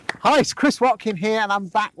Hi, it's Chris Watkin here, and I'm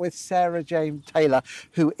back with Sarah Jane Taylor,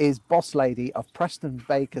 who is boss lady of Preston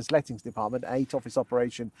Baker's Lettings Department, 8 office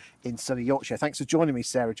operation in Surrey, Yorkshire. Thanks for joining me,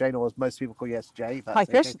 Sarah Jane, or as most people call you, SJ. If that's Hi,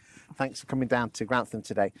 Chris. okay. Thanks for coming down to Grantham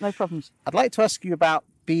today. No problems. I'd like to ask you about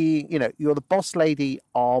being, you're the boss lady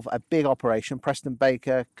of a big operation, Preston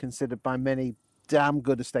Baker, considered by many damn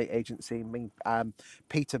good estate agency. I mean,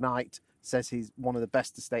 Peter Knight says he's one of the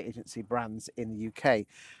best estate agency brands in the UK.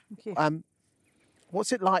 Thank you.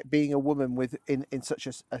 What's it like being a woman in such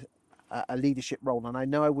a leadership role? And I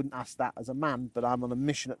know I wouldn't ask that as a man, but I'm on a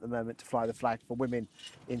mission at the moment to fly the flag for women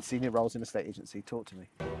in senior roles in a estate agency. Talk to me.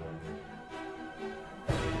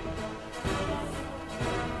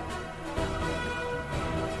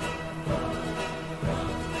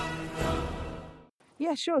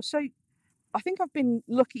 Yeah, sure. So I think I've been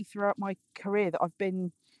lucky throughout my career that I've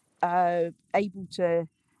been able to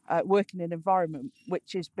work in an environment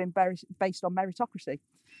which has been based on meritocracy.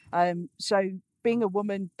 So being a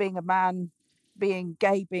woman, being a man, being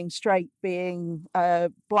gay, being straight, being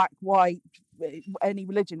black, white, any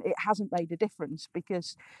religion, it hasn't made a difference,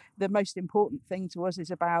 because the most important thing to us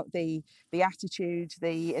is about the attitude,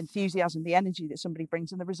 the enthusiasm, the energy that somebody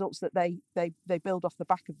brings, and the results that they build off the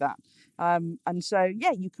back of that. And so,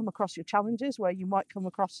 yeah, you come across your challenges where you might come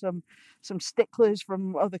across some sticklers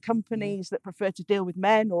from other companies that prefer to deal with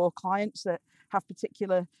men, or clients that have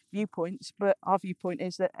particular viewpoints, but our viewpoint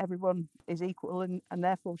is that everyone is equal and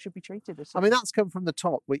therefore should be treated as such. I mean, that's come from the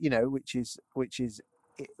top, which is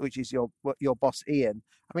your boss, Ian.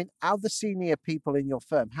 I mean, out of the senior people in your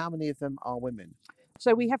firm, how many of them are women?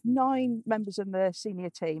 So we have 9 members in the senior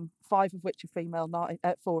team, 5 of which are female,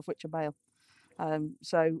 4 of which are male.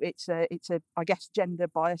 So it's a I guess gender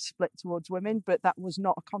bias split towards women, but that was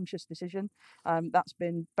not a conscious decision. That's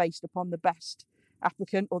been based upon the best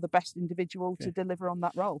applicant or the best individual to deliver on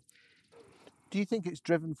that role. Do you think it's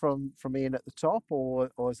driven from Ian at the top,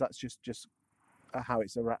 or is that just how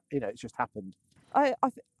it's just happened? I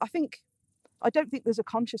think, I don't think there's a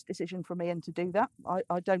conscious decision from Ian to do that.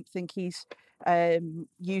 I don't think he's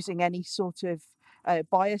using any sort of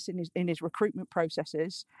bias in his recruitment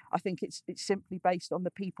processes. I think it's simply based on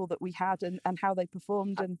the people that we had and how they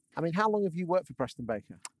performed. And I mean, how long have you worked for Preston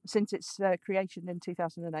Baker? Since its creation in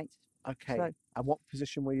 2008. Okay. So, and what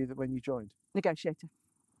position were you when you joined? Negotiator.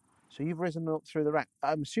 So you've risen up through the ranks.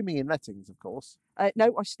 I'm assuming in lettings, of course.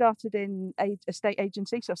 No, I started in a estate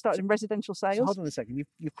agency, so I started in residential sales. So hold on a second,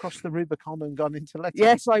 you've crossed the Rubicon and gone into lettings?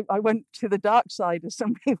 Yes, I went to the dark side, as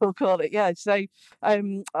some people call it. Yeah, so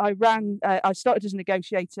I started as a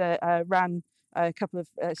negotiator, ran a couple of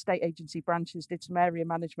estate agency branches, did some area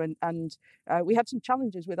management, and we had some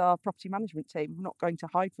challenges with our property management team. I'm not going to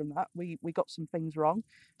hide from that. We got some things wrong,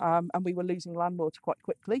 and we were losing landlords quite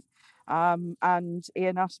quickly. And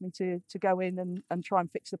Ian asked me to go in and try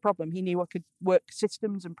and fix the problem. He knew I could work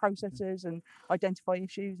systems and processes and identify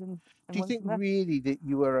issues. And do you think really that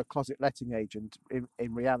you were a closet letting agent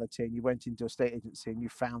in reality, and you went into a estate agency and you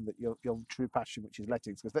found that your true passion, which is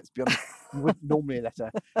lettings? Because let's be honest, you wouldn't normally let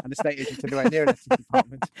an estate agent anywhere near a lettings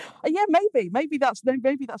department. Yeah, maybe that's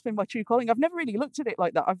been my true calling. I've never really looked at it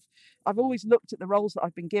like that. I've always looked at the roles that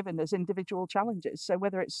I've been given as individual challenges. So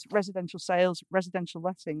whether it's residential sales, residential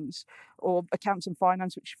lettings, or accounts and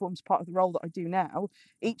finance, which forms part of the role that I do now,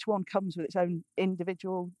 each one comes with its own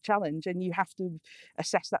individual challenge, and you have to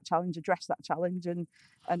assess that challenge, address that challenge, and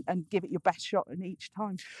give it your best shot in each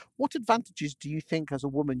time. What advantages do you think as a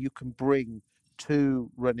woman you can bring to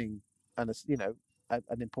running an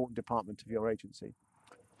important department of your agency?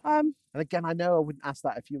 And again, I know I wouldn't ask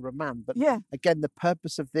that if you were a man, but yeah. Again, the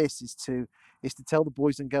purpose of this is to tell the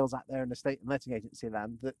boys and girls out there in estate and letting agency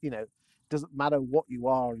land that doesn't matter what you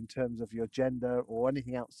are in terms of your gender or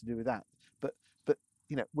anything else to do with that, but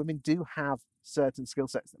women do have certain skill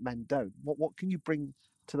sets that men don't. What can you bring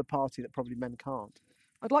to the party that probably men can't?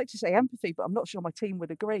 I'd like to say empathy, but I'm not sure my team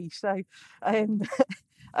would agree. So I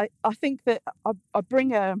think that I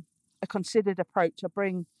bring a considered approach. I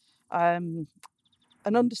bring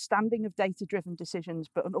an understanding of data-driven decisions,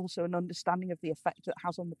 but also an understanding of the effect that it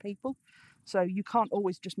has on the people. So you can't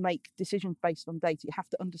always just make decisions based on data. You have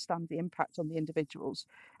to understand the impact on the individuals.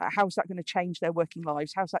 How's that going to change their working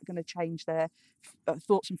lives? How's that going to change their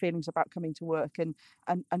thoughts and feelings about coming to work? And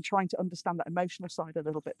trying to understand that emotional side a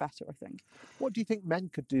little bit better, I think. What do you think men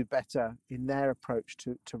could do better in their approach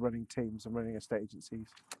to running teams and running estate agencies?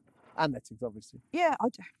 And lettings, obviously. Yeah,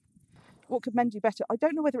 what could men do better? I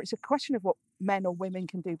don't know whether it's a question of what men or women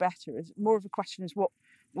can do better. It's more of a question as what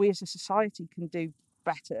we as a society can do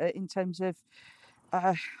better in terms of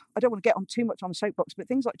I don't want to get on too much on the soapbox, but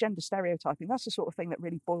things like gender stereotyping, that's the sort of thing that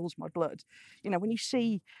really boils my blood. When you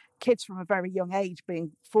see kids from a very young age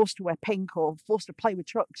being forced to wear pink or forced to play with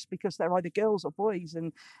trucks because they're either girls or boys,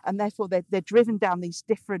 and therefore they're driven down these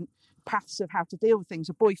different paths of how to deal with things.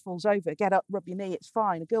 A boy falls over, get up, rub your knee, it's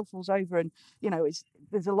fine. A girl falls over and,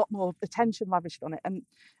 there's a lot more attention lavished on it. And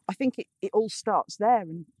I think it all starts there.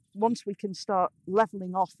 And once we can start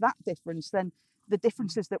levelling off that difference, then the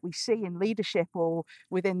differences that we see in leadership or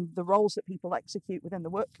within the roles that people execute within the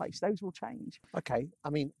workplace, those will change. Okay,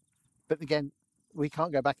 but again, we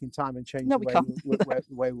can't go back in time and change No, the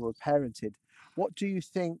way we were parented. What do you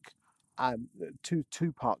think,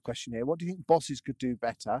 two-part question here, what do you think bosses could do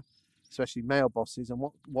better, especially male bosses, and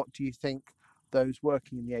what do you think those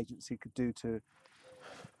working in the agency could do to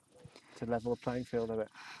level the playing field a bit?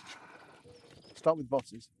 Start with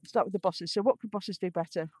bosses. Start with the bosses. So what could bosses do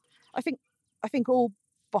better? I think all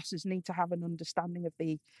bosses need to have an understanding of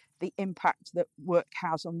the impact that work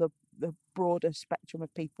has on the broader spectrum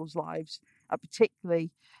of people's lives.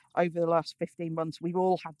 Particularly over the last 15 months, we've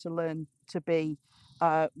all had to learn to be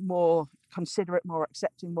more considerate, more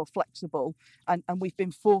accepting, more flexible, and we've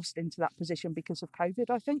been forced into that position because of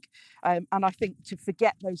COVID, I think. And I think to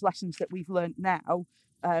forget those lessons that we've learned now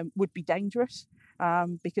would be dangerous.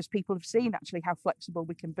 Because people have seen actually how flexible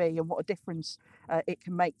we can be and what a difference it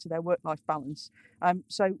can make to their work-life balance.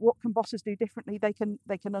 So what can bosses do differently? They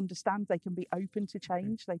can understand, they can be open to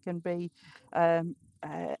change, they can be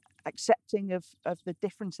accepting of the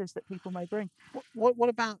differences that people may bring. What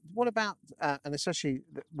about and especially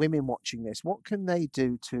women watching this, what can they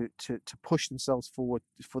do to push themselves forward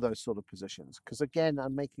for those sort of positions? Because again,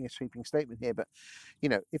 I'm making a sweeping statement here, but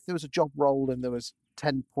if there was a job role and there was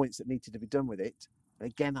 10 points that needed to be done with it,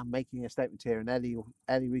 again, I'm making a statement here, and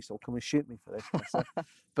Ellie Reese will come and shoot me for this.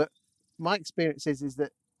 But my experience is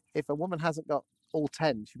that if a woman hasn't got all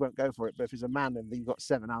 10, she won't go for it. But if it's a man and you've got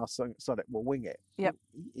 7 hours, so it will wing it. Yep.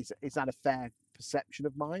 Is that a fair perception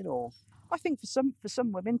of mine, or? I think for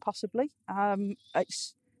some women, possibly.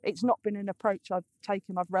 It's not been an approach I've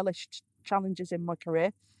taken. I've relished challenges in my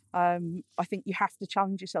career. I think you have to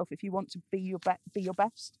challenge yourself if you want to be your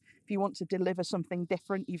best. If you want to deliver something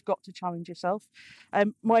different, you've got to challenge yourself.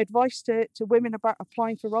 My advice to women about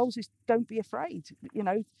applying for roles is don't be afraid.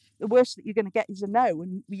 The worst that you're going to get is a no,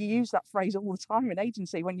 and we use that phrase all the time in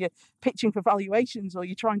agency when you're pitching for valuations or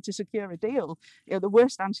you're trying to secure a deal. The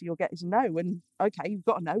worst answer you'll get is a no, and okay, you've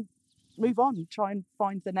got a no. Move on, try and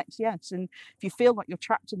find the next yes. And if you feel like you're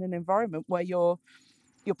trapped in an environment where your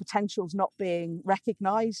potential's not being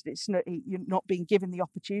recognised, you're not being given the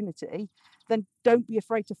opportunity, then don't be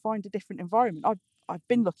afraid to find a different environment. I've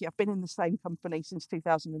been lucky. I've been in the same company since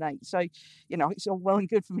 2008. So, it's all well and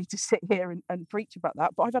good for me to sit here and preach about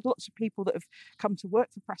that. But I've had lots of people that have come to work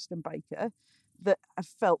for Preston Baker that have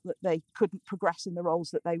felt that they couldn't progress in the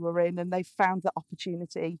roles that they were in, and they've found that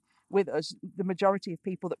opportunity with us. The majority of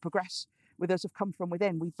people that progress with us have come from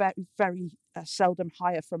within. We very seldom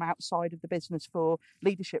hire from outside of the business for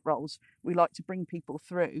leadership roles. We like to bring people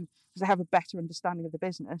through because they have a better understanding of the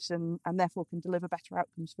business and therefore can deliver better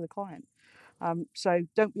outcomes for the client. So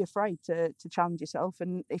don't be afraid to challenge yourself.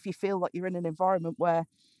 And if you feel like you're in an environment where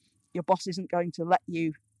your boss isn't going to let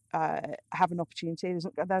you have an opportunity,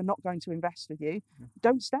 they're not going to invest with you,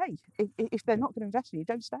 don't stay. If they're not going to invest in you,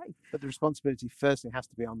 don't stay. But the responsibility firstly has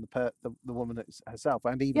to be on the woman herself,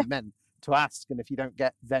 and even men, to ask, and if you don't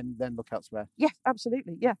get, then look elsewhere. Yeah,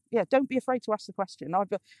 absolutely. Yeah. Don't be afraid to ask the question.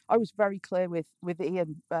 I was very clear with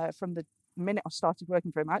Ian from the minute I started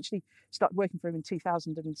working for him. I actually started working for him in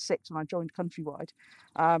 2006 when I joined Countrywide,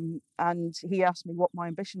 and he asked me what my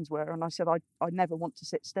ambitions were, and I said I never want to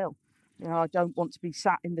sit still. I don't want to be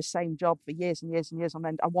sat in the same job for years and years and years on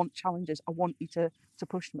end. I want challenges. I want you to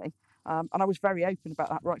push me. And I was very open about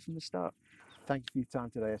that right from the start. Thank you for your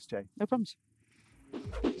time today, SJ. No problems.